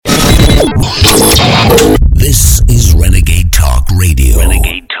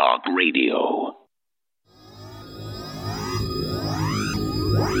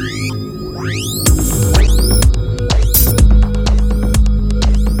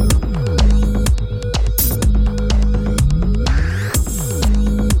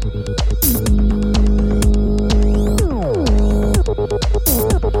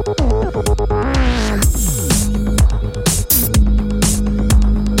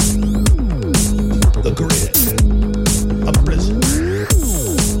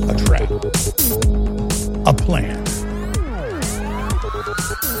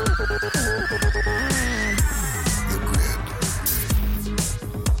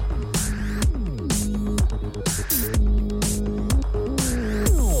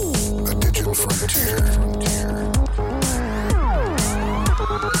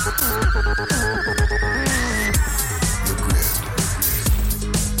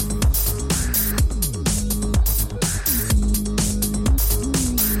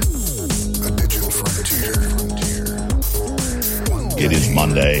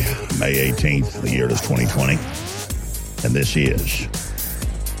May 18th, the year is 2020. And this is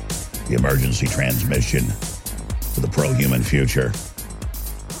the emergency transmission for the pro-human future.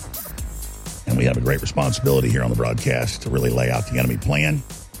 And we have a great responsibility here on the broadcast to really lay out the enemy plan.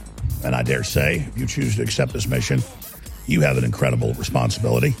 And I dare say, if you choose to accept this mission, you have an incredible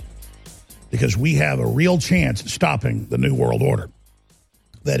responsibility because we have a real chance at stopping the New World Order.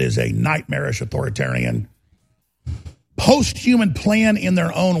 That is a nightmarish, authoritarian, post-human plan in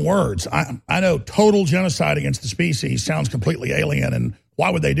their own words. I know total genocide against the species sounds completely alien, and why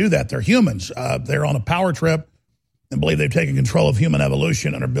would they do that? They're humans. They're on a power trip and believe they've taken control of human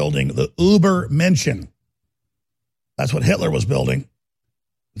evolution and are building the Übermenschen. That's what Hitler was building.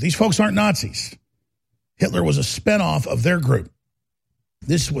 These folks aren't Nazis. Hitler was a spinoff of their group.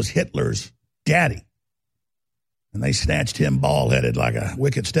 This was Hitler's daddy. And they snatched him bald-headed like a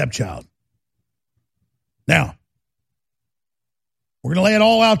wicked stepchild. Now, we're going to lay it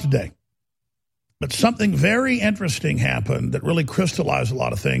all out today. But something very interesting happened that really crystallized a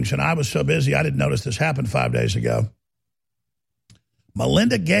lot of things. And I was so busy, I didn't notice this happened 5 days ago.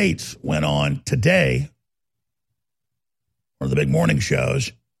 Melinda Gates went on today, one of the big morning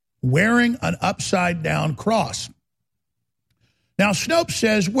shows, wearing an upside-down cross. Now, Snopes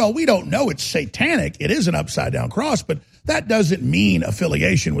says, well, we don't know it's satanic. It is an upside-down cross, but that doesn't mean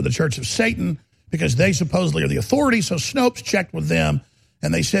affiliation with the Church of Satan because they supposedly are the authority. So Snopes checked with them,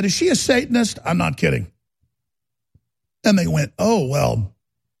 and they said, is she a Satanist? I'm not kidding. And they went, oh, well,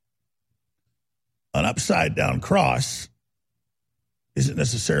 an upside-down cross isn't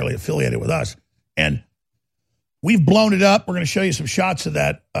necessarily affiliated with us. And we've blown it up. We're going to show you some shots of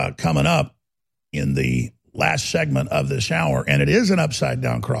that coming up in the last segment of this hour. And it is an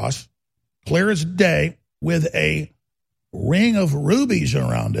upside-down cross, clear as day, with a ring of rubies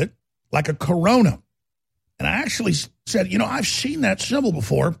around it, like a corona. And I actually said, I've seen that symbol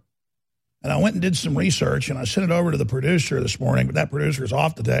before. And I went and did some research, and I sent it over to the producer this morning. But that producer is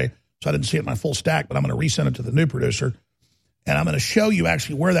off today, so I didn't see it in my full stack. But I'm going to resend it to the new producer. And I'm going to show you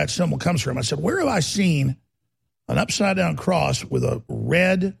actually where that symbol comes from. I said, where have I seen an upside-down cross with a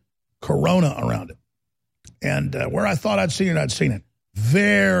red corona around it? And where I thought I'd seen it.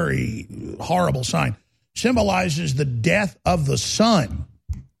 Very horrible sign. Symbolizes the death of the sun.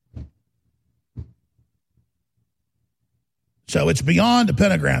 So it's beyond a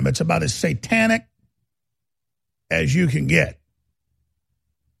pentagram. It's about as satanic as you can get.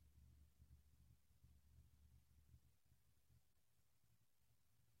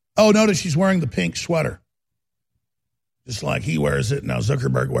 Oh, notice she's wearing the pink sweater. Just like he wears it, now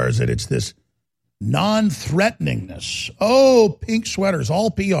Zuckerberg wears it. It's this non-threateningness. Oh, pink sweaters,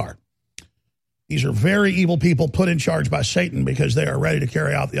 all PR. These are very evil people put in charge by Satan because they are ready to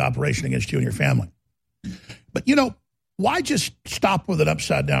carry out the operation against you and your family. But, why just stop with an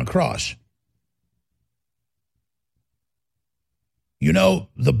upside-down cross?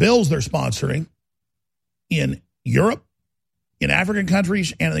 The bills they're sponsoring in Europe, in African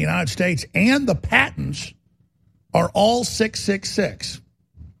countries, and in the United States, and the patents are all 666.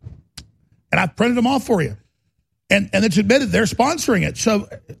 And I've printed them off for you. And it's admitted they're sponsoring it. So,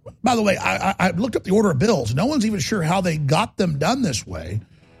 by the way, I looked up the order of bills. No one's even sure how they got them done this way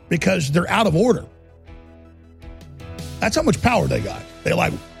because they're out of order. That's how much power they got. They're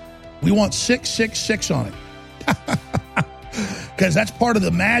like, we want 666 on it. Because that's part of the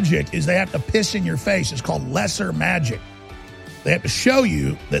magic is they have to piss in your face. It's called lesser magic. They have to show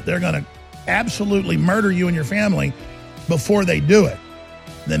you that they're going to absolutely murder you and your family before they do it.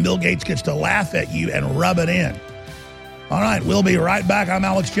 Then Bill Gates gets to laugh at you and rub it in. All right, we'll be right back. I'm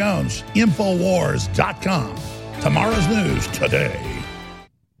Alex Jones, Infowars.com. Tomorrow's news today.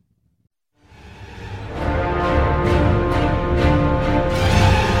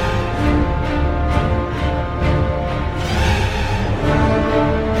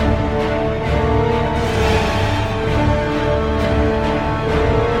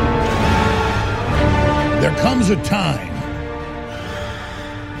 There comes a time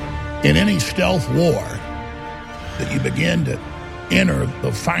in any stealth war that you begin to enter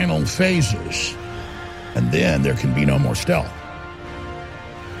the final phases, and then there can be no more stealth.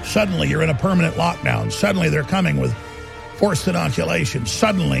 Suddenly you're in a permanent lockdown. Suddenly they're coming with forced inoculation.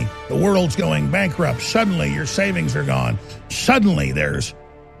 Suddenly the world's going bankrupt. Suddenly your savings are gone. Suddenly there's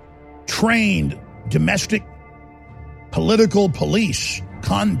trained domestic political police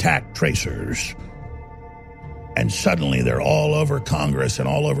contact tracers. And suddenly they're all over Congress and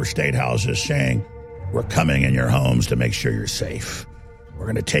all over state houses saying, we're coming in your homes to make sure you're safe. We're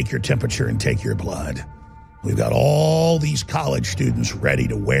going to take your temperature and take your blood. We've got all these college students ready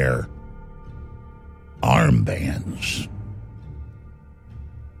to wear armbands.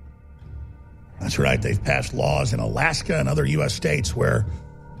 That's right. They've passed laws in Alaska and other U.S. states where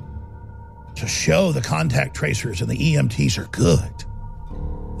to show the contact tracers and the EMTs are good,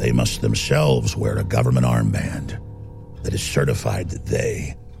 they must themselves wear a government armband that is certified that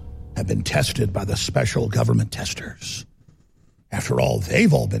they have been tested by the special government testers. After all,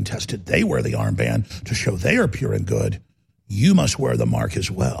 they've all been tested. They wear the armband to show they are pure and good. You must wear the mark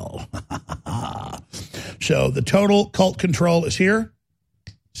as well. So the total cult control is here.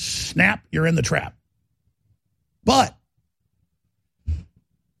 Snap, you're in the trap. But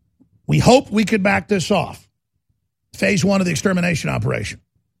we hope we could back this off. Phase 1 of the extermination operation.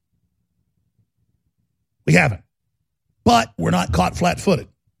 We haven't. But we're not caught flat-footed.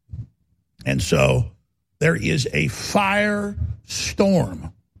 And so there is a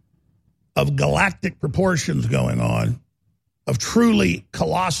firestorm of galactic proportions going on, of truly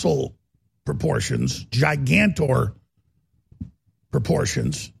colossal proportions, gigantor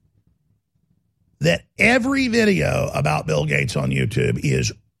proportions, that every video about Bill Gates on YouTube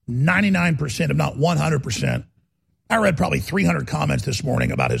is 99%, if not 100%. I read probably 300 comments this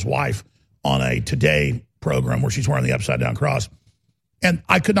morning about his wife on a Today program where she's wearing the upside-down cross, and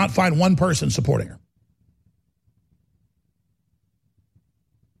I could not find one person supporting her.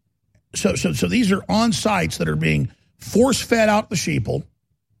 So these are on sites that are being force-fed out the sheeple,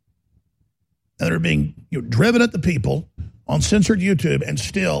 and that are being driven at the people on censored YouTube, and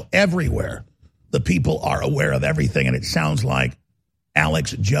still everywhere the people are aware of everything, and it sounds like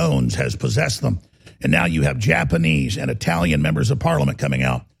Alex Jones has possessed them. And now you have Japanese and Italian members of parliament coming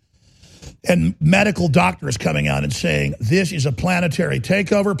out, and medical doctors coming out and saying this is a planetary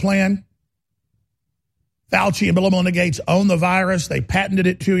takeover plan. Fauci and Bill and Melinda Gates own the virus. They patented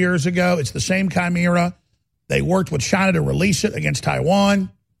it 2 years ago. It's the same chimera. They worked with China to release it against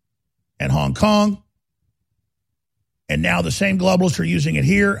Taiwan and Hong Kong. And now the same globalists are using it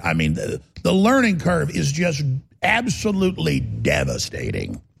here. I mean, the learning curve is just absolutely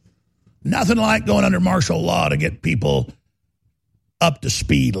devastating. Nothing like going under martial law to get people up to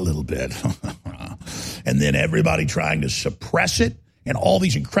speed a little bit. And then everybody trying to suppress it. And all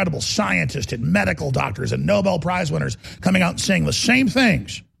these incredible scientists and medical doctors and Nobel Prize winners coming out and saying the same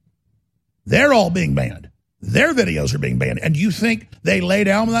things. They're all being banned. Their videos are being banned. And you think they lay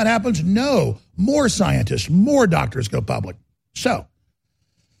down when that happens? No. More scientists, more doctors go public. So,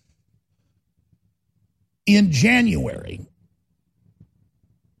 in January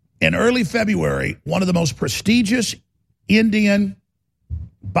and early February, one of the most prestigious Indian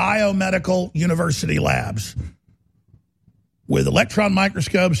biomedical university labs with electron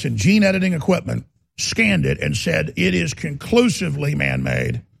microscopes and gene editing equipment scanned it and said it is conclusively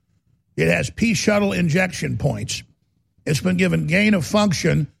man-made. It has P-shuttle injection points. It's been given gain of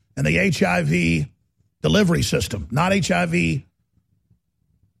function in the HIV delivery system, not HIV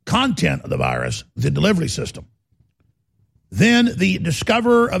content of the virus, the delivery system. Then the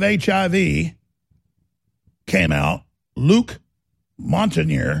discoverer of HIV came out, Luc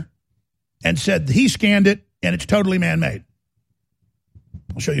Montagnier, and said he scanned it and it's totally man-made.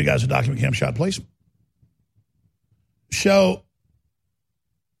 I'll show you guys a document cam shot, please. So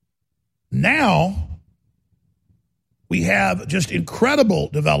now we have just incredible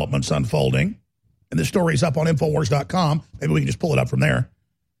developments unfolding, and this story is up on Infowars.com. Maybe we can just pull it up from there.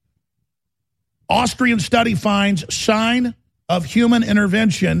 Austrian study finds sign of human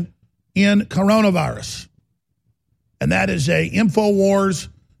intervention in coronavirus. And that is a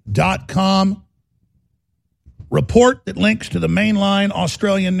Infowars.com report that links to the mainline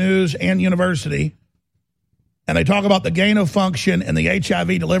Australian news and university. And they talk about the gain of function and the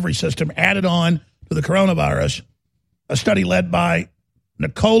HIV delivery system added on to the coronavirus. A study led by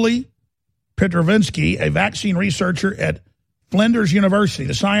Nicole Petrovinsky, a vaccine researcher at Flinders University.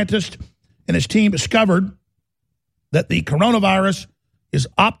 The scientist and his team discovered that the coronavirus is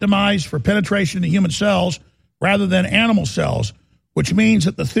optimized for penetration into human cells rather than animal cells, which means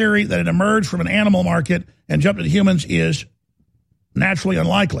that the theory that it emerged from an animal market and jumped into humans is naturally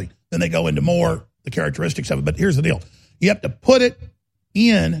unlikely. Then they go into more the characteristics of it. But here's the deal. You have to put it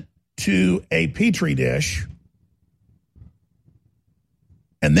into a Petri dish,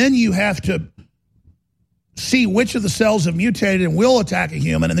 and then you have to see which of the cells have mutated and will attack a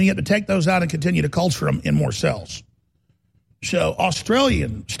human, and then you have to take those out and continue to culture them in more cells. So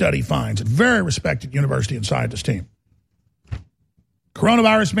Australian study finds, a very respected university and scientist team.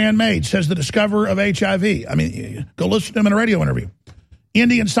 Coronavirus man-made, says the discoverer of HIV. I mean, go listen to him in a radio interview.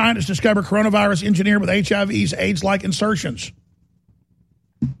 Indian scientists discover coronavirus engineered with HIV's AIDS-like insertions.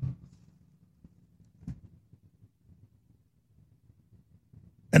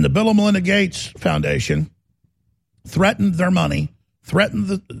 And the Bill and Melinda Gates Foundation threatened their money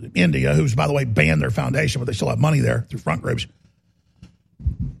threatened India, who's, by the way, banned their foundation, but they still have money there through front groups,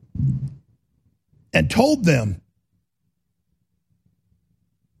 and told them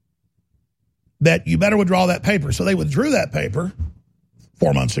that you better withdraw that paper. So they withdrew that paper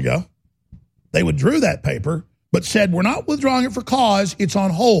 4 months ago. They withdrew that paper, but said, we're not withdrawing it for cause, it's on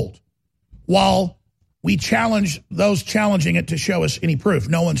hold. While we challenge those challenging it to show us any proof.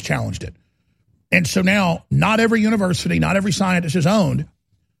 No one's challenged it. And so now, not every university, not every scientist is owned.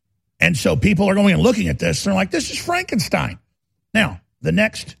 And so people are going and looking at this, and they're like, this is Frankenstein. Now, the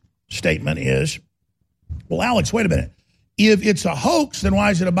next statement is, well, Alex, wait a minute. If it's a hoax, then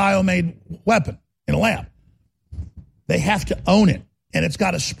why is it a bio-made weapon in a lab? They have to own it, and it's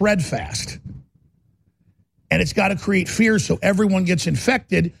got to spread fast. And it's got to create fear so everyone gets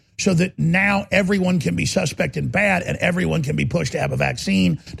infected, so that now everyone can be suspect and bad, and everyone can be pushed to have a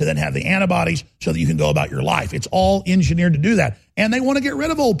vaccine, to then have the antibodies so that you can go about your life. It's all engineered to do that. And they want to get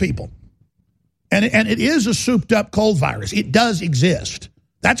rid of old people. And it is a souped-up cold virus. It does exist.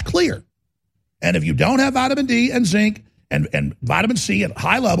 That's clear. And if you don't have vitamin D and zinc and vitamin C at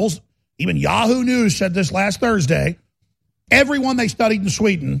high levels, even Yahoo News said this last Thursday, everyone they studied in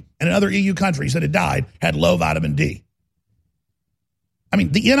Sweden and in other EU countries that had died had low vitamin D. I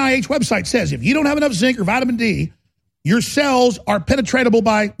mean, the NIH website says if you don't have enough zinc or vitamin D, your cells are penetratable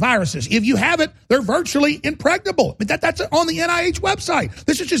by viruses. If you have it, they're virtually impregnable. But that's on the NIH website.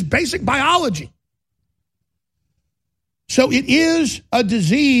 This is just basic biology. So it is a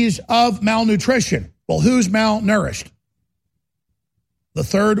disease of malnutrition. Well, who's malnourished? The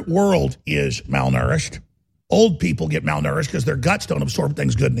third world is malnourished. Old people get malnourished because their guts don't absorb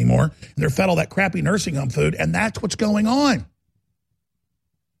things good anymore, and they're fed all that crappy nursing home food, and that's what's going on.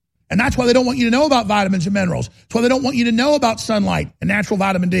 And that's why they don't want you to know about vitamins and minerals. That's why they don't want you to know about sunlight and natural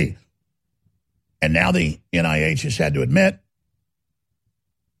vitamin D. And now the NIH has had to admit,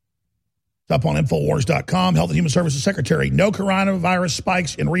 it's up on Infowars.com, Health and Human Services Secretary, no coronavirus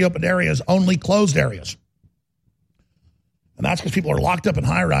spikes in reopened areas, only closed areas. And that's because people are locked up in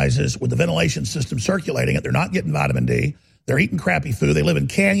high-rises with the ventilation system circulating it. They're not getting vitamin D. They're eating crappy food. They live in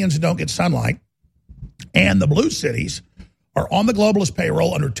canyons and don't get sunlight. And the blue cities are on the globalist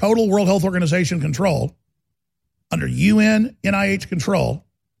payroll under total World Health Organization control, under UN, NIH control.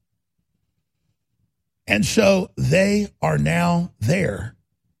 And so they are now there.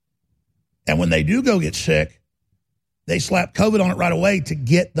 And when they do go get sick, they slap COVID on it right away to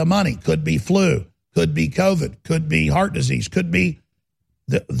get the money. Could be flu, could be COVID, could be heart disease, could be,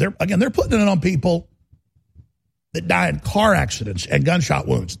 they're putting it on people that die in car accidents and gunshot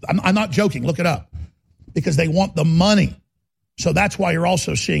wounds. I'm not joking, look it up, because they want the money. So that's why you're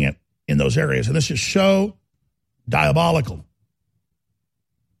also seeing it in those areas. And this is so diabolical.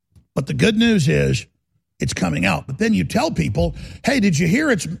 But the good news is it's coming out. But then you tell people, hey, did you hear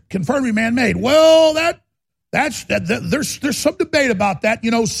it's confirmed to be man-made? Well, there's some debate about that.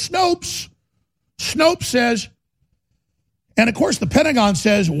 You know, Snopes says, and of course the Pentagon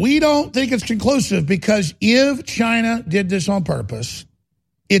says, we don't think it's conclusive because if China did this on purpose,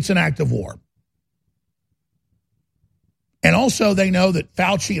 it's an act of war. And also they know that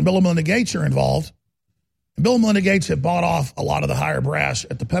Fauci and Bill and Melinda Gates are involved. And Bill and Melinda Gates have bought off a lot of the higher brass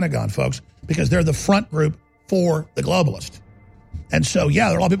at the Pentagon, folks, because they're the front group for the globalist. And so, yeah,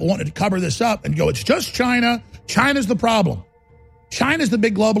 there are a lot of people wanting to cover this up and go, it's just China. China's the problem. China's the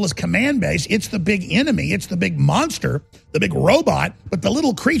big globalist command base. It's the big enemy. It's the big monster, the big robot. But the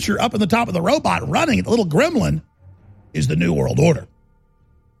little creature up in the top of the robot running it, the little gremlin, is the New World Order.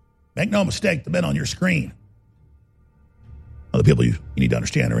 Make no mistake, the men on your screen are the people you need to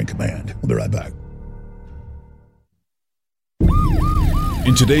understand are in command. We'll be right back.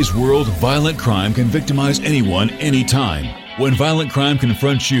 In today's world, violent crime can victimize anyone, anytime. When violent crime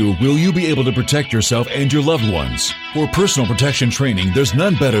confronts you, will you be able to protect yourself and your loved ones? For personal protection training, there's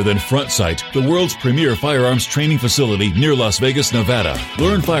none better than Front Sight, the world's premier firearms training facility near Las Vegas, Nevada.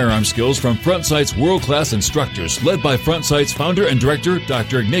 Learn firearm skills from Front Sight's world-class instructors, led by Front Sight's founder and director,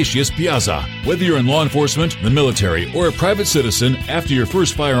 Dr. Ignatius Piazza. Whether you're in law enforcement, the military, or a private citizen, after your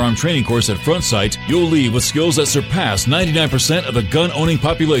first firearm training course at Front Sight, you'll leave with skills that surpass 99% of the gun-owning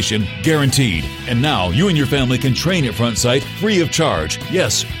population, guaranteed. And now, you and your family can train at Front Sight free of charge.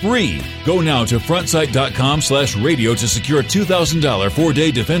 Yes, free. Go now to frontsight.com/radio to secure a $2,000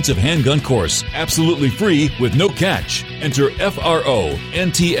 4-day defensive handgun course. Absolutely free with no catch. Enter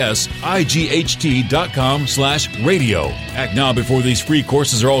FRONTSIGHT.com/radio. Act now before these free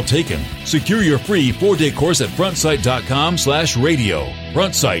courses are all taken. Secure your free 4-day course at frontsight.com/radio.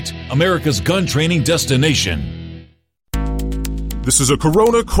 Front Sight, America's gun training destination. This is a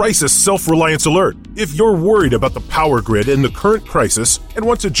Corona Crisis Self-Reliance Alert. If you're worried about the power grid in the current crisis and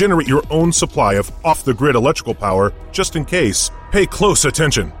want to generate your own supply of off-the-grid electrical power, just in case, pay close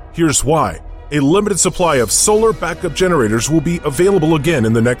attention. Here's why. A limited supply of solar backup generators will be available again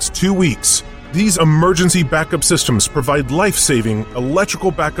in the next 2 weeks. These emergency backup systems provide life-saving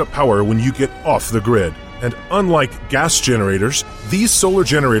electrical backup power when you get off the grid. And unlike gas generators, these solar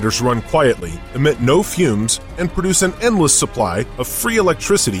generators run quietly, emit no fumes, and produce an endless supply of free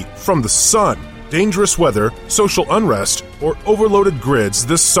electricity from the sun. Dangerous weather, social unrest, or overloaded grids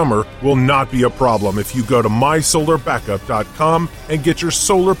this summer will not be a problem if you go to mysolarbackup.com and get your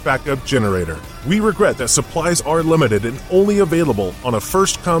solar backup generator. We regret that supplies are limited and only available on a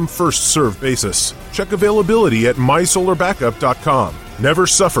first-come, first-served basis. Check availability at mysolarbackup.com. Never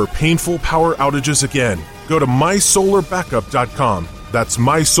suffer painful power outages again. Go to mysolarbackup.com. That's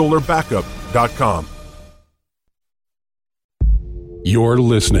mysolarbackup.com. You're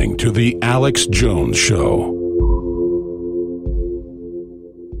listening to The Alex Jones Show.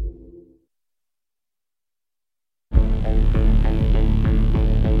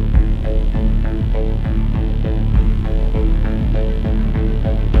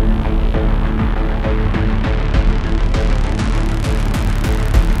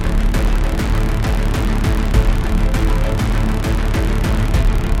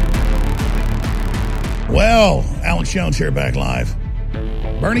 Well, Alex Jones here, back live.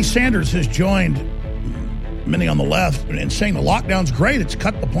 Bernie Sanders has joined many on the left in saying the lockdown's great. It's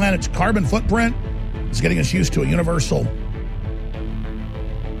cut the planet's carbon footprint. It's getting us used to a universal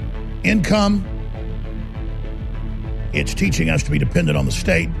income. It's teaching us to be dependent on the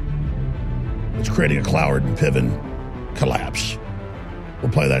state. It's creating a Cloward and Piven collapse.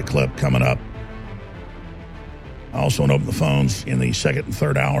 We'll play that clip coming up. I also want to open the phones in the second and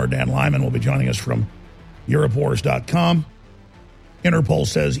third hour. Dan Lyman will be joining us from EuropeWars.com. Interpol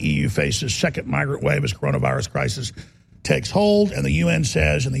says EU faces second migrant wave as coronavirus crisis takes hold. And the UN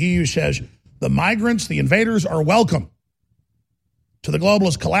says, and the EU says, the migrants, the invaders, are welcome to the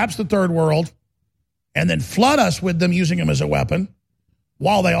globalists collapse the third world and then flood us with them using them as a weapon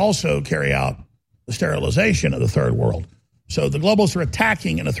while they also carry out the sterilization of the third world. So the globalists are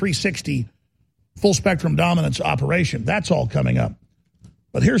attacking in a 360 full spectrum dominance operation. That's all coming up.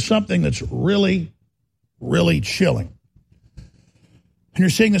 But here's something that's really, really chilling. And you're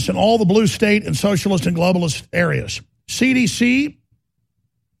seeing this in all the blue state and socialist and globalist areas. CDC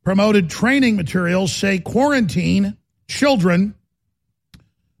promoted training materials say quarantine children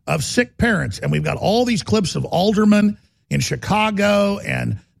of sick parents. And we've got all these clips of aldermen in Chicago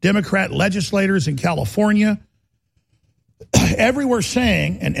and Democrat legislators in California everywhere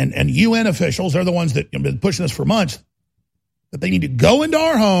saying, and UN officials, they're the ones that have been pushing this for months, that they need to go into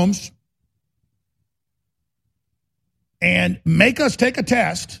our homes and make us take a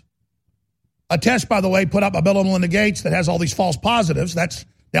test, by the way, put out by Bill and Melinda Gates that has all these false positives. That's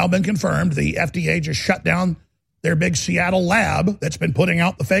now been confirmed. The FDA just shut down their big Seattle lab that's been putting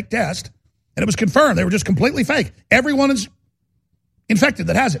out the fake test, and it was confirmed. They were just completely fake. Everyone is infected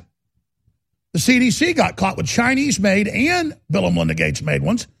that has it. The CDC got caught with Chinese-made and Bill and Melinda Gates-made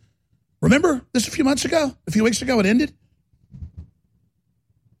ones. Remember this a few weeks ago, it ended?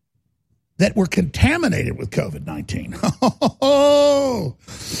 That were contaminated with COVID-19. Oh,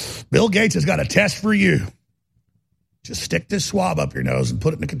 Bill Gates has got a test for you. Just stick this swab up your nose and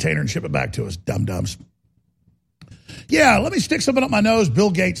put it in a container and ship it back to us, dum-dums. Yeah, let me stick something up my nose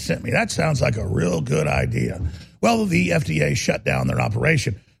Bill Gates sent me. That sounds like a real good idea. Well, the FDA shut down their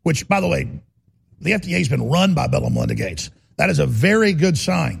operation, which, by the way, the FDA has been run by Bill and Melinda Gates. That is a very good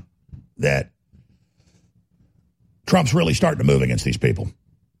sign that Trump's really starting to move against these people.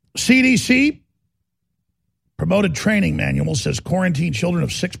 CDC promoted training manual says quarantine children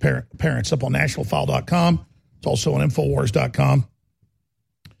of sick parents up on nationalfile.com. It's also on Infowars.com.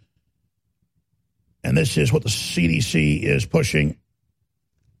 And this is what the CDC is pushing.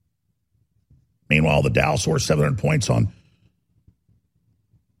 Meanwhile, the Dow soars 700 points on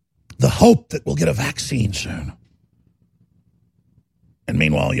the hope that we'll get a vaccine soon. And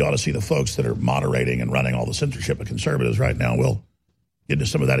meanwhile, you ought to see the folks that are moderating and running all the censorship of conservatives right now. We'll get into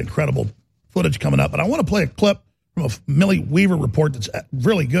some of that incredible footage coming up. But I want to play a clip from a Millie Weaver report that's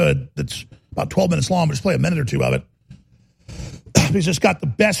really good. That's about 12 minutes long. But just play a minute or two of it. Because it's got the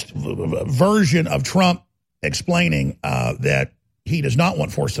best version of Trump explaining that he does not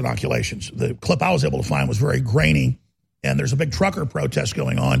want forced inoculations. The clip I was able to find was very grainy. And there's a big trucker protest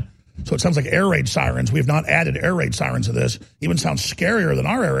going on. So it sounds like air raid sirens. We have not added air raid sirens to this. Even sounds scarier than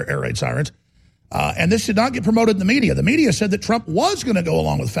our air raid sirens. And this did not get promoted in the media. The media said that Trump was going to go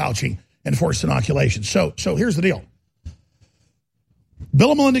along with Fauci and forced inoculation. So here's the deal.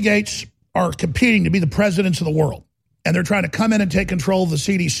 Bill and Melinda Gates are competing to be the presidents of the world. And they're trying to come in and take control of the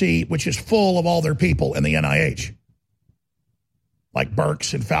CDC, which is full of all their people, and the NIH. Like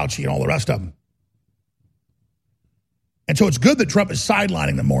Birx and Fauci and all the rest of them. And so it's good that Trump is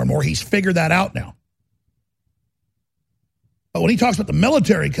sidelining them more and more. He's figured that out now. But when he talks about the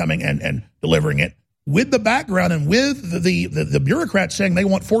military coming and delivering it, with the background and with the bureaucrats saying they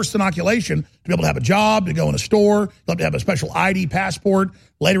want forced inoculation to be able to have a job, to go in a store, to have a special ID passport.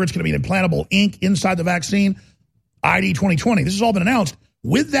 Later it's going to be an implantable ink inside the vaccine. ID 2020. This has all been announced.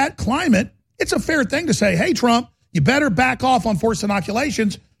 With that climate, it's a fair thing to say, hey, Trump, you better back off on forced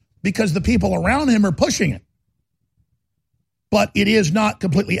inoculations because the people around him are pushing it. But it is not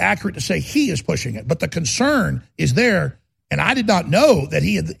completely accurate to say he is pushing it. But the concern is there. And I did not know that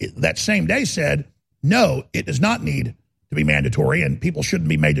he had that same day said, no, it does not need to be mandatory and people shouldn't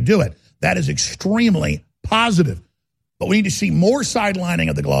be made to do it. That is extremely positive. But we need to see more sidelining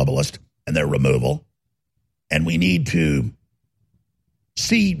of the globalists and their removal. And we need to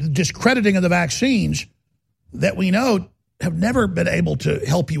see the discrediting of the vaccines that we know have never been able to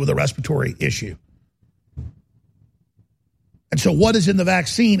help you with a respiratory issue. And so what is in the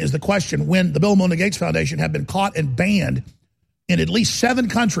vaccine is the question. When the Bill and Melinda Gates Foundation have been caught and banned in at least 7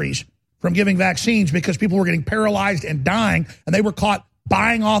 countries from giving vaccines because people were getting paralyzed and dying, and they were caught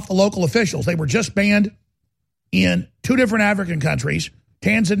buying off the local officials. They were just banned in 2 different African countries,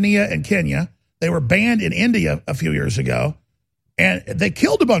 Tanzania and Kenya. They were banned in India a few years ago, and they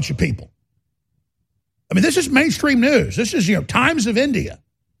killed a bunch of people. I mean, this is mainstream news. This is, Times of India.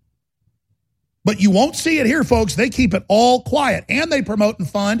 But you won't see it here, folks. They keep it all quiet, and they promote and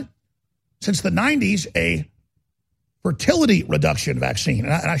fund, since the 90s, a fertility reduction vaccine.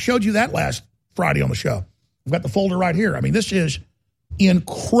 And I showed you that last Friday on the show. I've got the folder right here. I mean, this is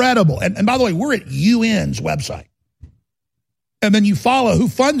incredible. And by the way, we're at UN's website. And then you follow who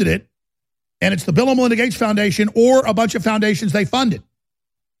funded it, and it's the Bill and Melinda Gates Foundation or a bunch of foundations they funded.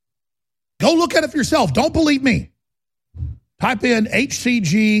 Go look at it for yourself. Don't believe me. Type in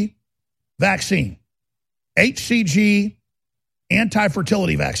HCG vaccine. HCG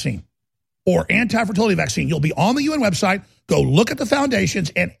anti-fertility vaccine. Or anti-fertility vaccine. You'll be on the UN website. Go look at the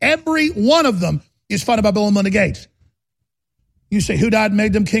foundations, and every one of them is funded by Bill and Melinda Gates. You say, who died and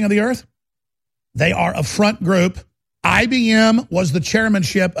made them king of the earth? They are a front group. IBM was the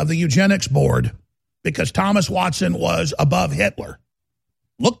chairmanship of the eugenics board because Thomas Watson was above Hitler.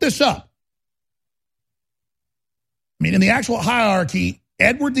 Look this up. I mean, in the actual hierarchy,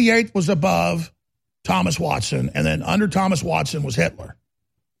 Edward VIII was above Thomas Watson, and then under Thomas Watson was Hitler.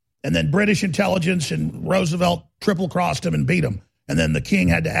 And then British intelligence and Roosevelt triple-crossed him and beat him. And then the king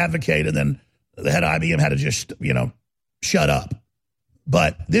had to advocate, and then the head of IBM had to just, shut up.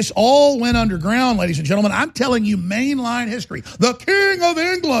 But this all went underground, ladies and gentlemen. I'm telling you mainline history. The King of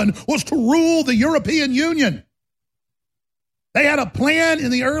England was to rule the European Union. They had a plan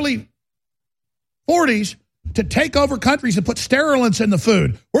in the early 40s to take over countries and put sterilants in the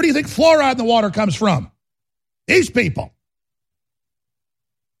food. Where do you think fluoride in the water comes from? These people.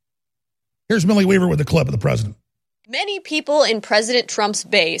 Here's Millie Weaver with the clip of the president. Many people in President Trump's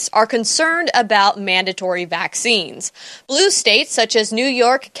base are concerned about mandatory vaccines. Blue states such as New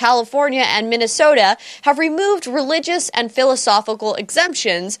York, California, and Minnesota have removed religious and philosophical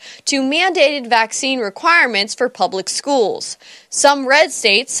exemptions to mandated vaccine requirements for public schools. Some red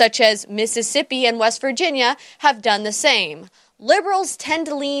states such as Mississippi and West Virginia have done the same. Liberals tend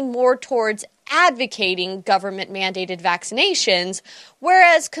to lean more towards advocating government-mandated vaccinations,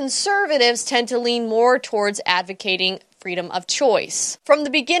 whereas conservatives tend to lean more towards advocating freedom of choice. From the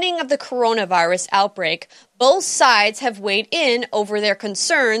beginning of the coronavirus outbreak, both sides have weighed in over their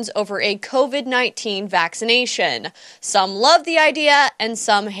concerns over a COVID-19 vaccination. Some love the idea and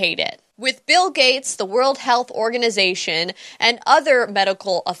some hate it. With Bill Gates, the World Health Organization, and other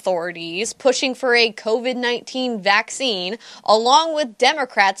medical authorities pushing for a COVID-19 vaccine, along with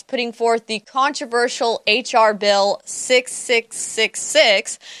Democrats putting forth the controversial H.R. Bill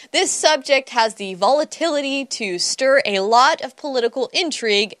 6666, this subject has the volatility to stir a lot of political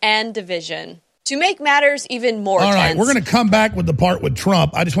intrigue and division. To make matters even more tense. All right, we're going to come back with the part with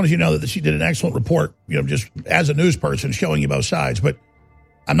Trump. I just wanted you to know that she did an excellent report, just as a news person, showing you both sides. But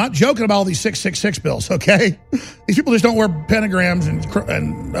I'm not joking about all these 666 bills, okay? These people just don't wear pentagrams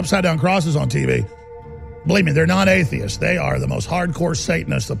and upside-down crosses on TV. Believe me, they're not atheists. They are the most hardcore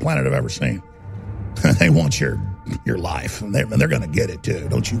Satanists the planet I've ever seen. They want your life, and they're going to get it, too.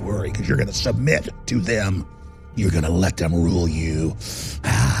 Don't you worry, because you're going to submit to them. You're going to let them rule you.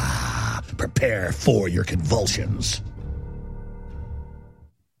 Prepare for your convulsions.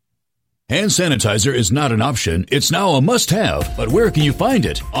 Hand sanitizer is not an option, it's now a must-have. But where can you find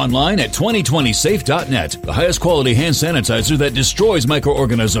it? Online at 2020safe.net. The highest quality hand sanitizer that destroys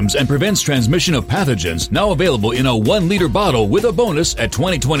microorganisms and prevents transmission of pathogens, now available in a 1-liter bottle with a bonus at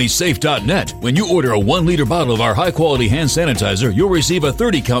 2020safe.net. When you order a 1-liter bottle of our high-quality hand sanitizer, you'll receive a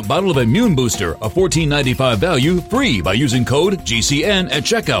 30-count bottle of Immune Booster, a $14.95 value, free by using code GCN at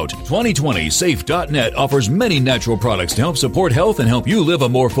checkout. 2020safe.net offers many natural products to help support health and help you live a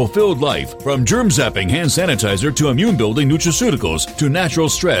more fulfilled life. From germ-zapping hand sanitizer to immune-building nutraceuticals to natural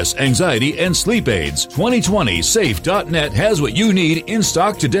stress, anxiety, and sleep aids, 2020safe.net has what you need in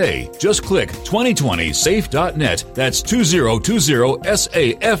stock today. Just click 2020safe.net. That's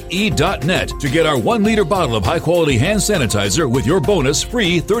 2020safe.net to get our 1-liter bottle of high-quality hand sanitizer with your bonus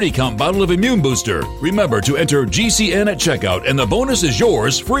free 30-count bottle of Immune Booster. Remember to enter GCN at checkout, and the bonus is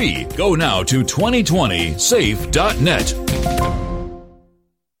yours free. Go now to 2020safe.net.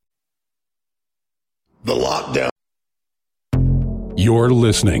 The lockdown. You're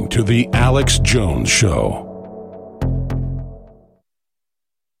listening to The Alex Jones Show.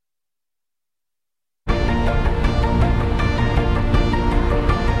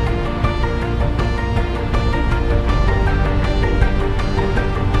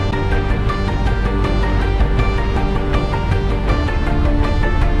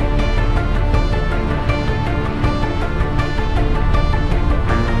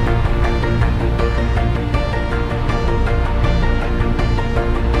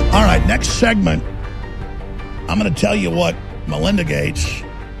 Next segment, I'm going to tell you what Melinda Gates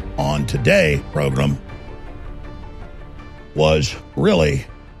on Today program was really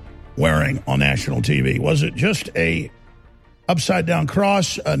wearing on national TV. Was it just a upside down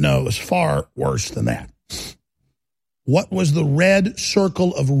cross? No, it was far worse than that. What was the red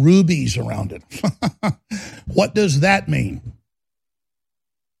circle of rubies around it? What does that mean?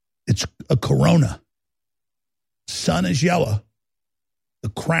 It's a corona. Sun is yellow. The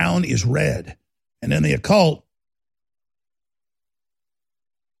crown is red. And in the occult,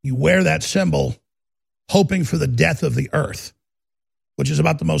 you wear that symbol hoping for the death of the earth, which is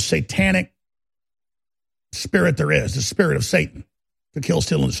about the most satanic spirit there is, the spirit of Satan, to kill,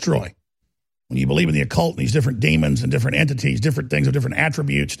 steal, and destroy. When you believe in the occult and these different demons and different entities, different things of different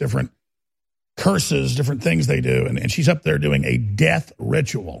attributes, different curses, different things they do, and she's up there doing a death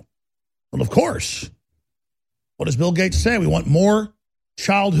ritual. Well, of course, what does Bill Gates say? We want more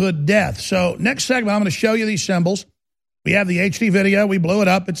childhood death. So next segment, I'm going to show you these symbols. We have the HD video. We blew it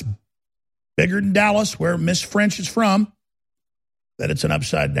up. It's bigger than Dallas, where Miss French is from, that it's an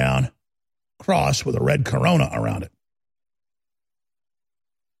upside down cross with a red corona around it.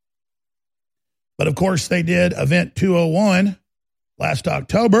 But of course, they did Event 201 last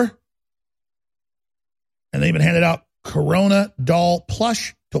October, and they even handed out Corona doll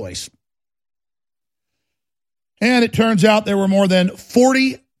plush toys. And it turns out there were more than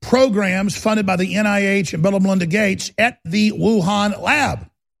 40 programs funded by the NIH and Bill and Melinda Gates at the Wuhan lab.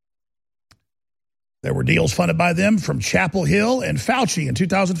 There were deals funded by them from Chapel Hill and Fauci in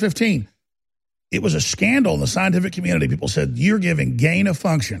 2015. It was a scandal in the scientific community. People said, you're giving gain of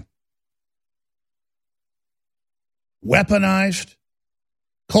function, weaponized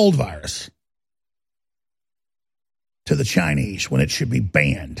cold virus to the Chinese when it should be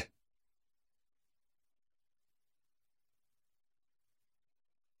banned.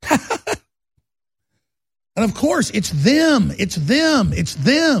 And of course, it's them. It's them. It's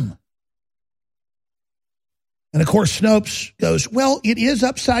them. And of course, Snopes goes, well, it is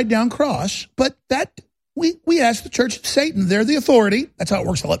upside down cross, but that we asked the Church of Satan. They're the authority. That's how it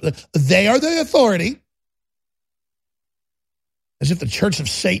works. They are the authority. As if the Church of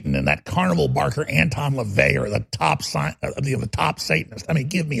Satan and that Carnival Barker, Anton LaVey are the top Satanists. I mean,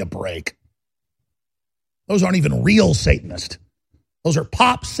 give me a break. Those aren't even real Satanists. Those are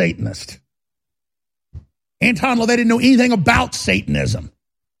pop Satanists. Anton LaVey didn't know anything about Satanism.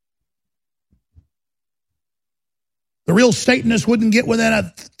 The real Satanist wouldn't get within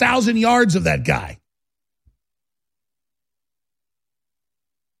 1,000 yards of that guy.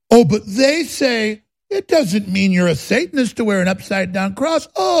 Oh, but they say it doesn't mean you're a Satanist to wear an upside down cross.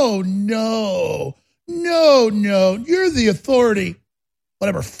 Oh, no. No. You're the authority.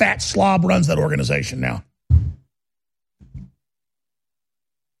 Whatever fat slob runs that organization now.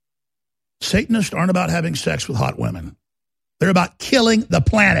 Satanists aren't about having sex with hot women. They're about killing the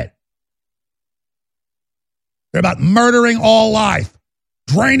planet. They're about murdering all life,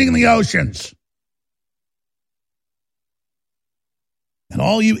 draining the oceans. And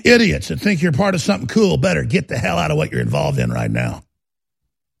all you idiots that think you're part of something cool better get the hell out of what you're involved in right now.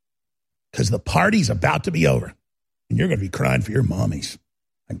 Because the party's about to be over. And you're going to be crying for your mommies.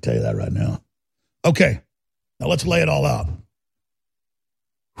 I can tell you that right now. Okay, now let's lay it all out.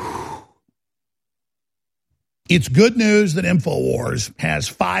 It's good news that InfoWars has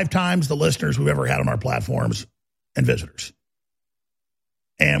 5 times the listeners we've ever had on our platforms and visitors.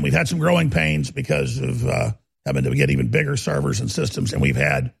 And we've had some growing pains because of having to get even bigger servers and systems. And we've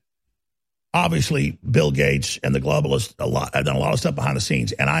had, obviously, Bill Gates and the globalists have done a lot of stuff behind the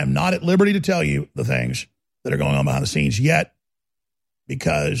scenes. And I am not at liberty to tell you the things that are going on behind the scenes yet,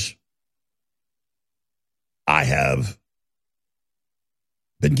 because I have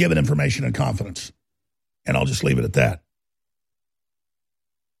been given information in confidence. And I'll just leave it at that.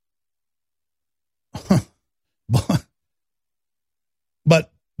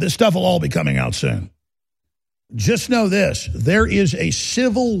 But this stuff will all be coming out soon. Just know this, there is a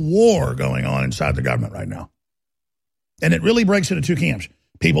civil war going on inside the government right now. And it really breaks into 2 camps.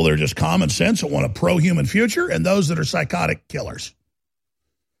 People that are just common sense that want a pro-human future, and those that are psychotic killers.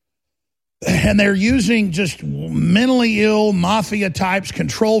 And they're using just mentally ill mafia types,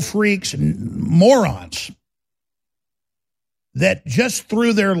 control freaks, and morons that just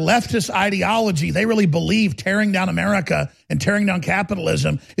through their leftist ideology, they really believe tearing down America and tearing down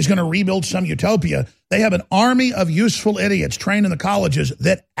capitalism is going to rebuild some utopia. They have an army of useful idiots trained in the colleges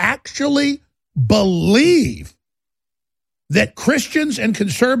that actually believe that Christians and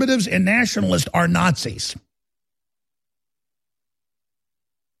conservatives and nationalists are Nazis.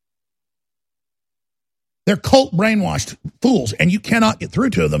 They're cult brainwashed fools, and you cannot get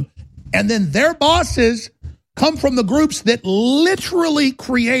through to them. And then their bosses come from the groups that literally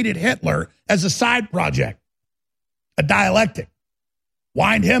created Hitler as a side project, a dialectic.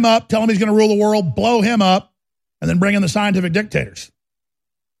 Wind him up, tell him he's going to rule the world, blow him up, and then bring in the scientific dictators.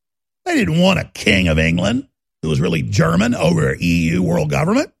 They didn't want a king of England who was really German over EU world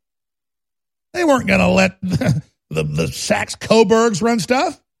government. They weren't going to let the Saxe-Coburgs run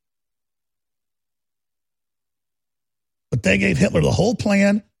stuff. But they gave Hitler the whole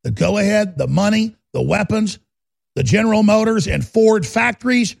plan, the go-ahead, the money, the weapons, the General Motors and Ford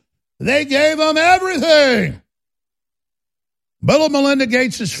factories. They gave them everything. Bill and Melinda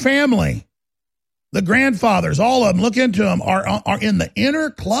Gates' family, the grandfathers, all of them, look into them, are in the inner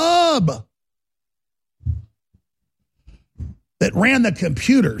club that ran the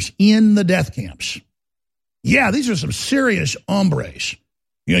computers in the death camps. Yeah, these are some serious hombres.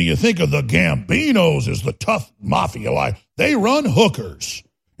 You know, you think of the Gambinos as the tough mafia. Like, they run hookers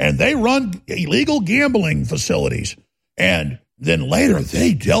and they run illegal gambling facilities. And then later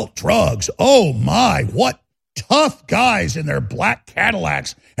they dealt drugs. Oh my, what tough guys in their black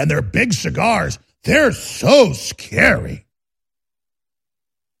Cadillacs and their big cigars. They're so scary.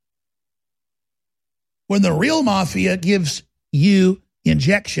 When the real mafia gives you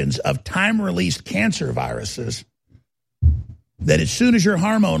injections of time-released cancer viruses that as soon as your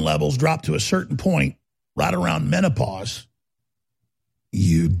hormone levels drop to a certain point, right around menopause,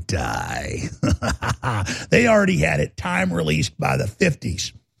 you die. They already had it time-released by the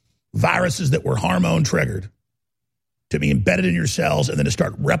 50s. Viruses that were hormone-triggered to be embedded in your cells and then to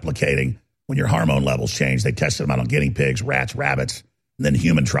start replicating when your hormone levels change. They tested them out on guinea pigs, rats, rabbits, and then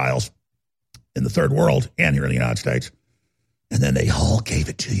human trials in the third world and here in the United States. And then they all gave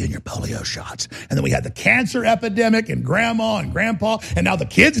it to you in your polio shots. And then we had the cancer epidemic and grandma and grandpa, and now the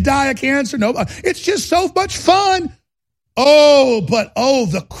kids die of cancer. No, it's just so much fun. Oh, but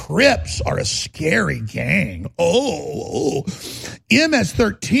the Crips are a scary gang.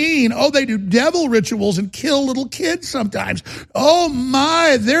 MS-13, they do devil rituals and kill little kids sometimes. Oh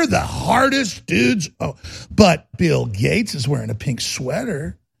my, they're the hardest dudes. But Bill Gates is wearing a pink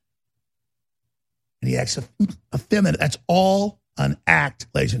sweater. And he acts effeminate. That's all an act,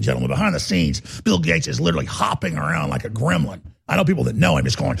 ladies and gentlemen. Behind the scenes, Bill Gates is literally hopping around like a gremlin. I know people that know him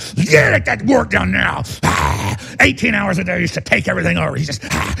just going, get that work done now. 18 hours a day used to take everything over. He's just,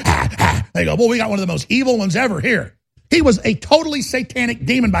 They go, well, we got one of the most evil ones ever here. He was a totally satanic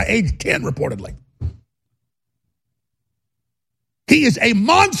demon by age 10, reportedly. He is a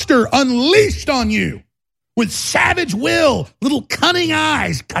monster unleashed on you. With savage will, little cunning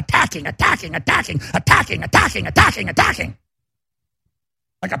eyes, attacking. Like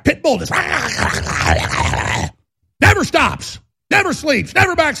a pit bull just never stops, never sleeps,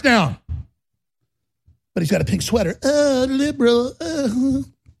 never backs down. But he's got a pink sweater. Liberal.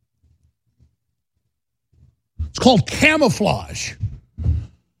 It's called camouflage.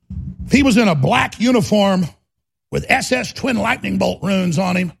 If he was in a black uniform with SS twin lightning bolt runes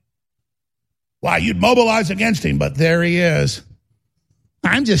on him, why, you'd mobilize against him, but there he is.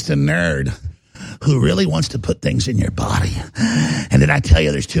 I'm just a nerd who really wants to put things in your body. And did I tell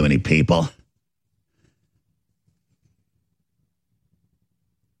you there's too many people?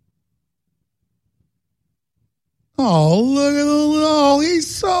 Oh, look at the, oh,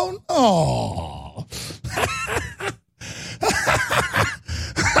 he's so, oh.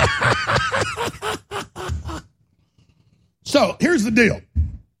 So here's the deal.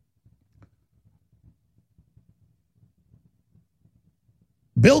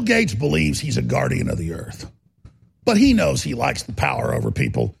 Bill Gates believes he's a guardian of the earth, but he knows he likes the power over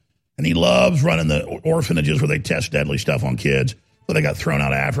people, and he loves running the orphanages where they test deadly stuff on kids, so they got thrown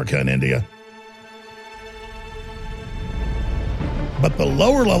out of Africa and India. But the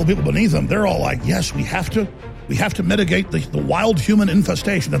lower level people beneath them, they're all like, yes, we have to mitigate the wild human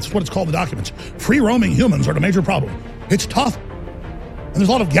infestation. That's what it's called in the documents. Free roaming humans are the major problem. It's tough. And there's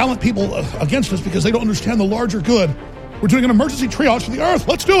a lot of gallant people against us because they don't understand the larger good. We're doing an emergency triage for the earth.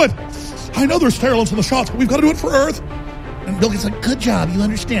 Let's do it. I know there's sterilants in the shots, but we've got to do it for earth. And Bill Gates is like, good job, you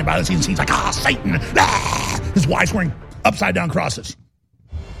understand. By the scenes, he's like, Satan. Ah! His wife's wearing upside down crosses.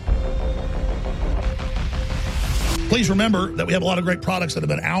 Please remember that we have a lot of great products that have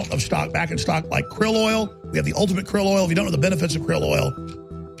been out of stock, back in stock, like krill oil. We have the ultimate krill oil. If you don't know the benefits of krill oil,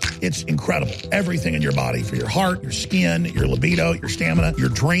 it's incredible. Everything in your body, for your heart, your skin, your libido, your stamina, your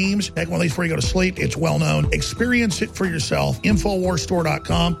dreams. Take one of these before you go to sleep. It's well known. Experience it for yourself.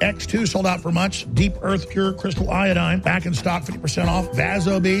 InfoWarsStore.com. X2 sold out for much. Deep Earth Pure Crystal Iodine, back in stock, 50% off.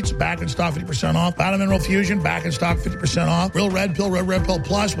 Vasobeats, back in stock, 50% off. Vitamineral Fusion, back in stock, 50% off. Real Red Pill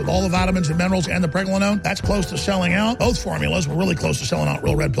Plus with all the vitamins and minerals and the pregnenolone. That's close to selling out. Both formulas were really close to selling out.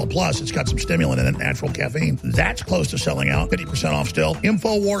 Real Red Pill Plus, it's got some stimulant in it, natural caffeine. That's close to selling out. 50% off still.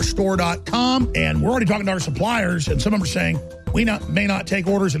 InfoWarsStore.com. And we're already talking to our suppliers, and some of them are saying we may not take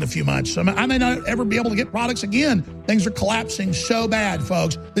orders in a few months. So I may not ever be able to get products again. Things are collapsing so bad,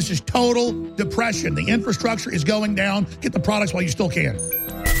 folks. This is total depression. The infrastructure is going down. Get the products while you still can.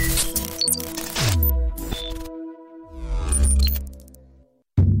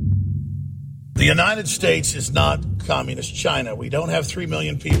 The United States is not communist China. We don't have 3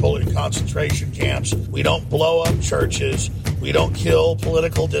 million people in concentration camps. We don't blow up churches. We don't kill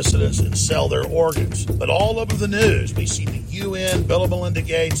political dissidents and sell their organs. But all over the news, we see the UN, Bill and Melinda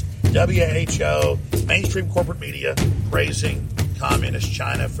Gates, WHO, mainstream corporate media praising communist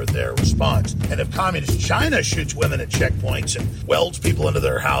China for their response. And if communist China shoots women at checkpoints and welds people into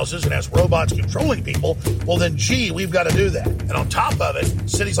their houses and has robots controlling people, well then, gee, we've got to do that. And on top of it,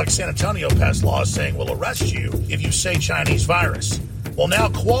 cities like San Antonio passed laws saying we'll arrest you if you say Chinese virus. Well, now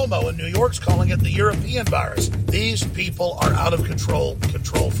Cuomo in New York's calling it the European virus. These people are out of control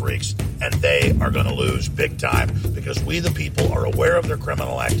freaks, and they are going to lose big time because we, the people, are aware of their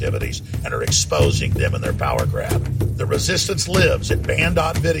criminal activities and are exposing them in their power grab. The resistance lives at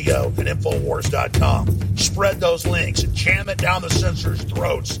ban.video and Infowars.com. Spread those links and jam it down the censors'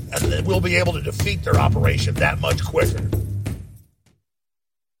 throats, and then we'll be able to defeat their operation that much quicker.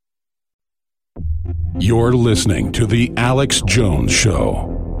 You're listening to The Alex Jones Show.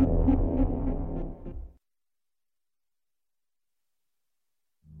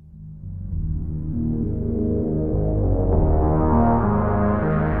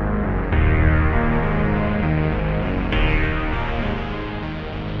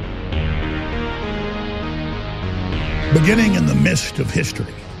 Beginning in the mist of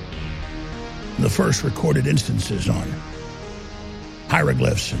history, the first recorded instances on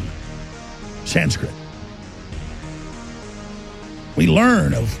hieroglyphs and Sanskrit, we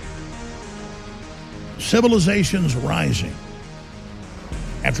learn of civilizations rising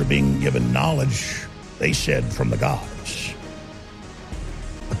after being given knowledge, they said, from the gods.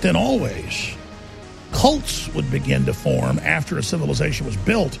 But then always, cults would begin to form after a civilization was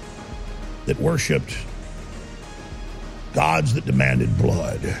built that worshipped gods that demanded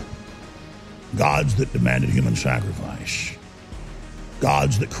blood, gods that demanded human sacrifice,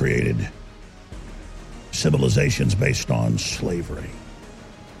 gods that created civilizations based on slavery.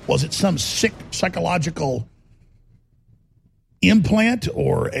 Was it some sick psychological implant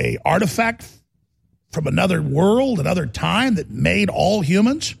or a artifact from another world, another time that made all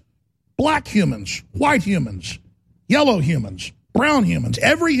humans? Black humans, white humans, yellow humans, brown humans,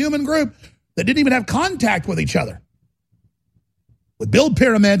 every human group that didn't even have contact with each other would build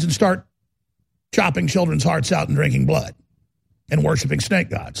pyramids and start chopping children's hearts out and drinking blood and worshiping snake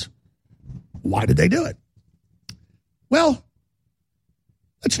gods. Why did they do it? Well,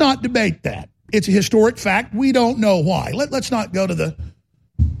 let's not debate that. It's a historic fact. We don't know why. Let's not go to the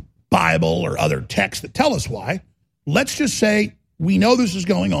Bible or other texts that tell us why. Let's just say we know this is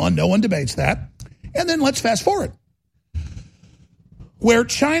going on. No one debates that. And then let's fast forward. Where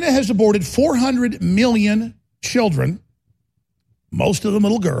China has aborted 400 million children, most of them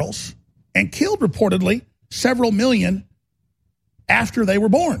little girls, and killed reportedly several million after they were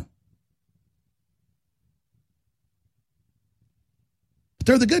born. But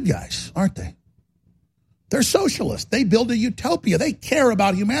they're the good guys, aren't they? They're socialists. They build a utopia. They care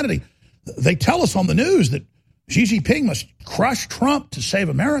about humanity. They tell us on the news that Xi Jinping must crush Trump to save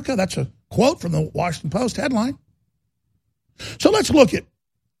America. That's a quote from the Washington Post headline. So let's look at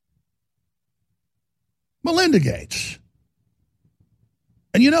Melinda Gates.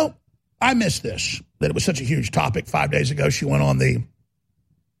 And you know, I missed this, that it was such a huge topic 5 days ago. She went on the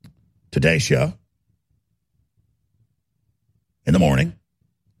Today Show in the morning.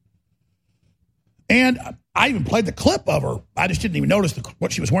 And I even played the clip of her. I just didn't even notice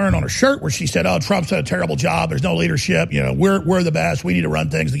what she was wearing on her shirt, where she said, oh, Trump's done a terrible job. There's no leadership. You know, we're the best. We need to run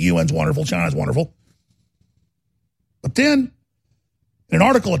things. The UN's wonderful. China's wonderful. But then in an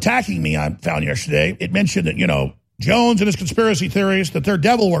article attacking me I found yesterday, it mentioned that, you know, Jones and his conspiracy theories, that they're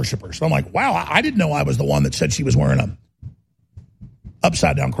devil worshipers. So I'm like, wow, I didn't know I was the one that said she was wearing a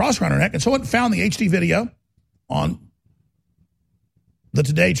upside-down cross around her neck. And so I went and found the HD video on the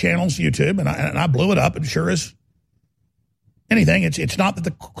Today channel's YouTube, and I blew it up, and sure as anything, it's not that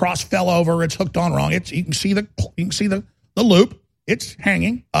the cross fell over, it's hooked on wrong. You can see the loop. It's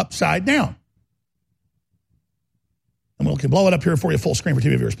hanging upside down. And we can blow it up here for you full screen for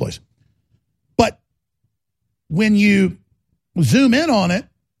TV viewers, please. But when you zoom in on it,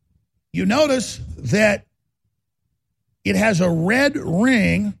 you notice that it has a red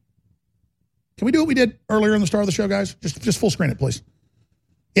ring. Can we do what we did earlier in the start of the show, guys? Just full screen it, please.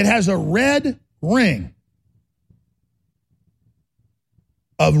 It has a red ring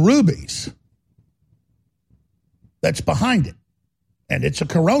of rubies that's behind it, and it's a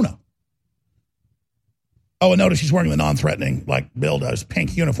corona. Oh, and notice she's wearing the non-threatening, like Bill does,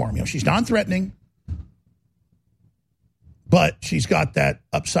 pink uniform. You know, she's non-threatening, but she's got that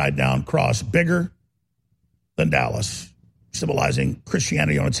upside-down cross, bigger than Dallas, symbolizing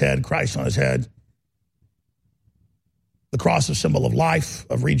Christianity on its head, Christ on his head. The cross is a symbol of life,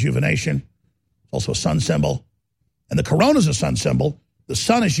 of rejuvenation. It's also a sun symbol. And the corona is a sun symbol. The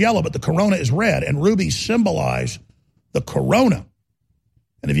sun is yellow, but the corona is red. And rubies symbolize the corona.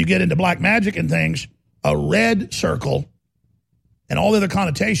 And if you get into black magic and things, a red circle and all the other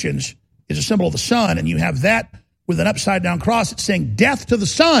connotations is a symbol of the sun. And you have that with an upside-down cross. It's saying death to the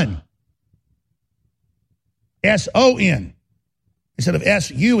sun. S-O-N instead of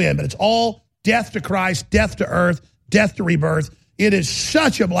S-U-N. But it's all death to Christ, death to earth, death to rebirth. It is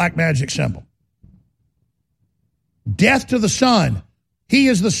such a black magic symbol. Death to the sun. He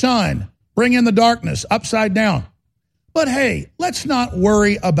is the sun. Bring in the darkness, upside down. But hey, let's not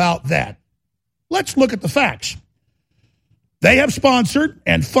worry about that. Let's look at the facts. They have sponsored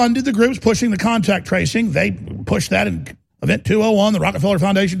and funded the groups pushing the contact tracing. They push that in Event 201. The Rockefeller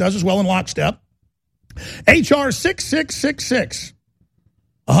Foundation does as well in lockstep. HR 6666.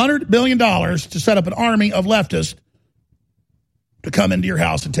 $100 billion to set up an army of leftists to come into your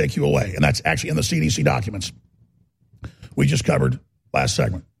house and take you away. And that's actually in the CDC documents we just covered last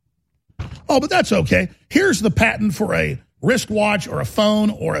segment. Oh, but that's okay. Here's the patent for a wristwatch or a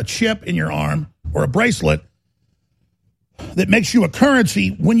phone or a chip in your arm or a bracelet that makes you a currency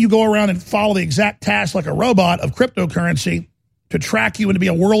when you go around and follow the exact task like a robot of cryptocurrency to track you and to be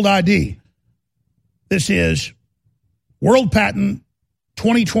a world ID. This is World Patent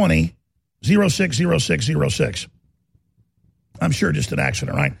 2020 060606. I'm sure just an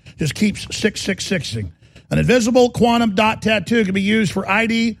accident, right? Just keeps 666ing. An invisible quantum dot tattoo can be used for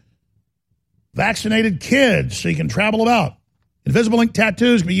ID vaccinated kids so you can travel about. Invisible ink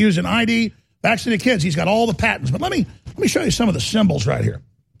tattoos can be used in ID vaccinated kids. He's got all the patents. But let me show you some of the symbols right here.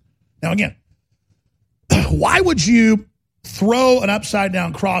 Now, again, why would you throw an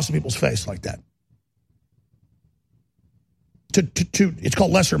upside-down cross in people's face like that? It's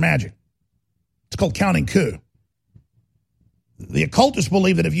called lesser magic. It's called counting coup. The occultists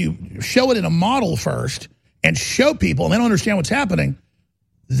believe that if you show it in a model first and show people, and they don't understand what's happening,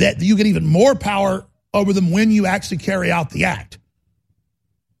 that you get even more power over them when you actually carry out the act.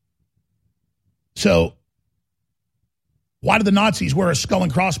 So why do the Nazis wear a skull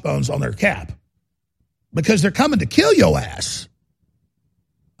and crossbones on their cap? Because they're coming to kill your ass.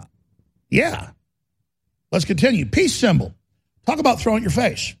 Yeah. Let's continue. Peace symbol. Talk about throwing it in your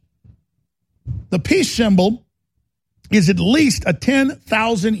face. The peace symbol is at least a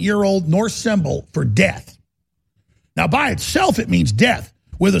 10,000-year-old Norse symbol for death. Now, by itself, it means death.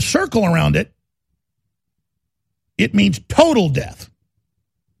 With a circle around it, it means total death,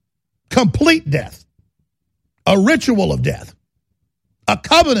 complete death, a ritual of death, a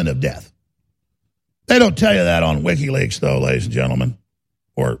covenant of death. They don't tell you that on WikiLeaks, though, ladies and gentlemen,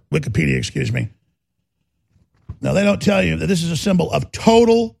 or Wikipedia, excuse me. No, they don't tell you that this is a symbol of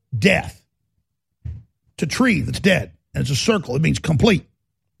total death. It's a tree that's dead, and it's a circle. It means complete.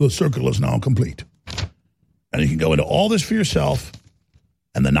 The circle is now complete. And you can go into all this for yourself.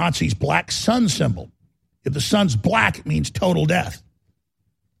 And the Nazis' black sun symbol. If the sun's black, it means total death.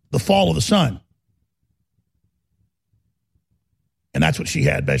 The fall of the sun. And that's what she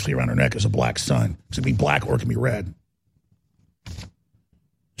had basically around her neck, is a black sun. It can be black or it can be red.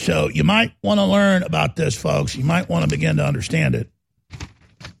 So you might want to learn about this, folks. You might want to begin to understand it.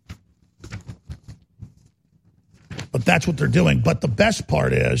 But that's what they're doing. But the best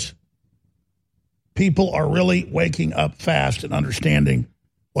part is people are really waking up fast and understanding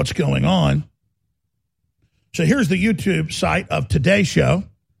what's going on. So here's the YouTube site of today's show.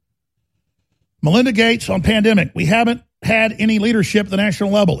 Melinda Gates on pandemic. We haven't had any leadership at the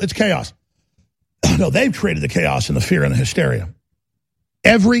national level. It's chaos. No, they've created the chaos and the fear and the hysteria.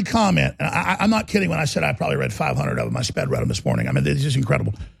 Every comment, and I'm not kidding when I said I probably read 500 of them. I sped read them this morning. I mean, it's just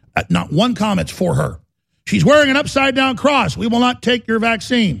incredible. Not one comment's for her. She's wearing an upside-down cross. We will not take your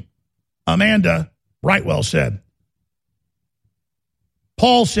vaccine, Amanda Brightwell said.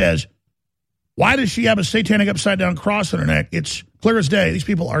 Paul says, why does she have a satanic upside-down cross on her neck? It's clear as day. These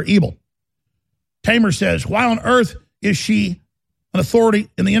people are evil. Tamer says, why on earth is she an authority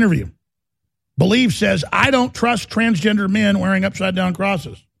in the interview? Believe says, I don't trust transgender men wearing upside-down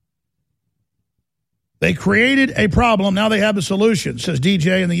crosses. They created a problem. Now they have the solution, says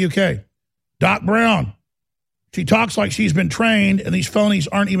DJ in the UK. Doc Brown, she talks like she's been trained, and these phonies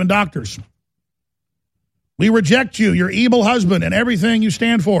aren't even doctors. We reject you, your evil husband, and everything you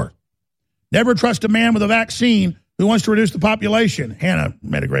stand for. Never trust a man with a vaccine who wants to reduce the population. Hannah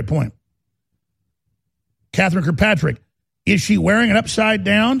made a great point. Catherine Kirkpatrick, is she wearing an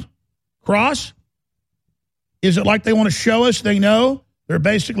upside-down cross? Is it like they want to show us they know they're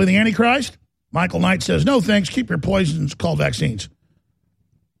basically the Antichrist? Michael Knight says, no thanks, keep your poisons called vaccines.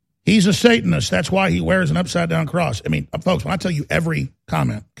 He's a Satanist. That's why he wears an upside-down cross. I mean, folks, when I tell you every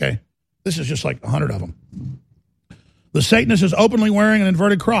comment, okay, this is just like 100 of them. The Satanist is openly wearing an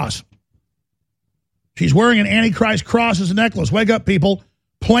inverted cross. She's wearing an Antichrist cross as a necklace. Wake up, people.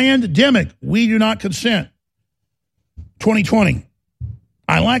 Plandemic. We do not consent. 2020.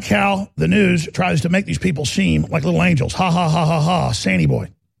 I like how the news tries to make these people seem like little angels. Ha, ha, ha, ha, ha. Sandy boy.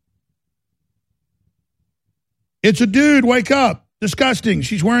 It's a dude. Wake up. Disgusting.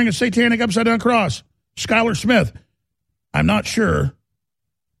 She's wearing a satanic upside-down cross. Skylar Smith. I'm not sure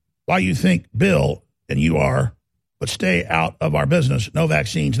why you think Bill and you are, but stay out of our business. No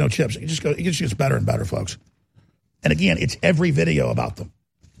vaccines, no chips. It just gets better and better, folks. And again, it's every video about them.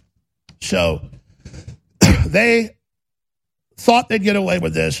 So they thought they'd get away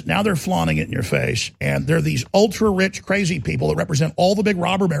with this. Now they're flaunting it in your face. And they're these ultra-rich, crazy people that represent all the big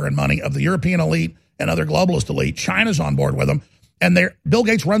robber baron money of the European elite and other globalist elite. China's on board with them. And Bill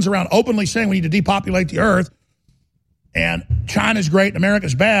Gates runs around openly saying we need to depopulate the earth. And China's great and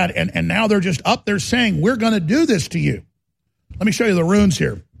America's bad. And now they're just up there saying, we're going to do this to you. Let me show you the runes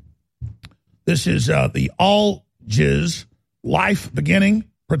here. This is the All-Jiz Life Beginning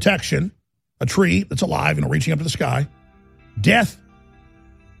Protection, a tree that's alive and reaching up to the sky. Death,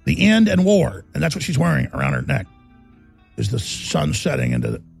 the end, and war. And that's what she's wearing around her neck, is the sun setting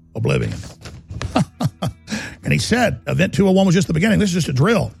into oblivion. And he said, Event 201 was just the beginning. This is just a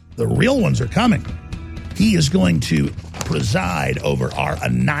drill. The real ones are coming. He is going to preside over our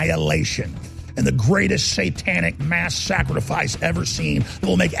annihilation and the greatest satanic mass sacrifice ever seen that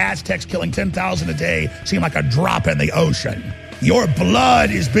will make Aztecs killing 10,000 a day seem like a drop in the ocean. Your blood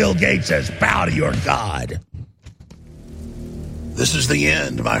is Bill Gates' bow to your God. This is the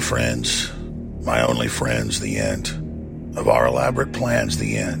end, my friends, my only friends, the end of our elaborate plans,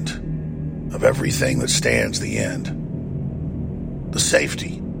 the end of everything that stands, the end. The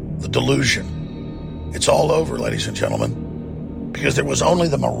safety, the delusion. It's all over, ladies and gentlemen, because there was only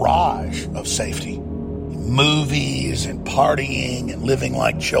the mirage of safety. Movies and partying and living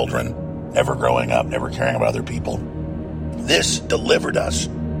like children, never growing up, never caring about other people. This delivered us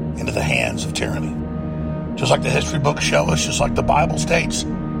into the hands of tyranny. Just like the history books show us, just like the Bible states,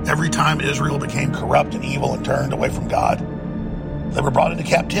 every time Israel became corrupt and evil and turned away from God, they were brought into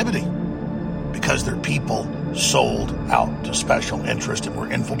captivity because their people sold out to special interest and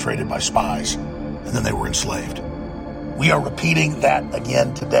were infiltrated by spies, and then they were enslaved. We are repeating that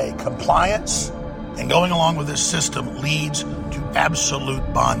again today. Compliance and going along with this system leads to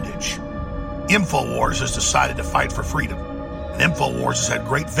absolute bondage. InfoWars has decided to fight for freedom. And InfoWars has had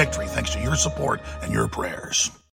great victory thanks to your support and your prayers.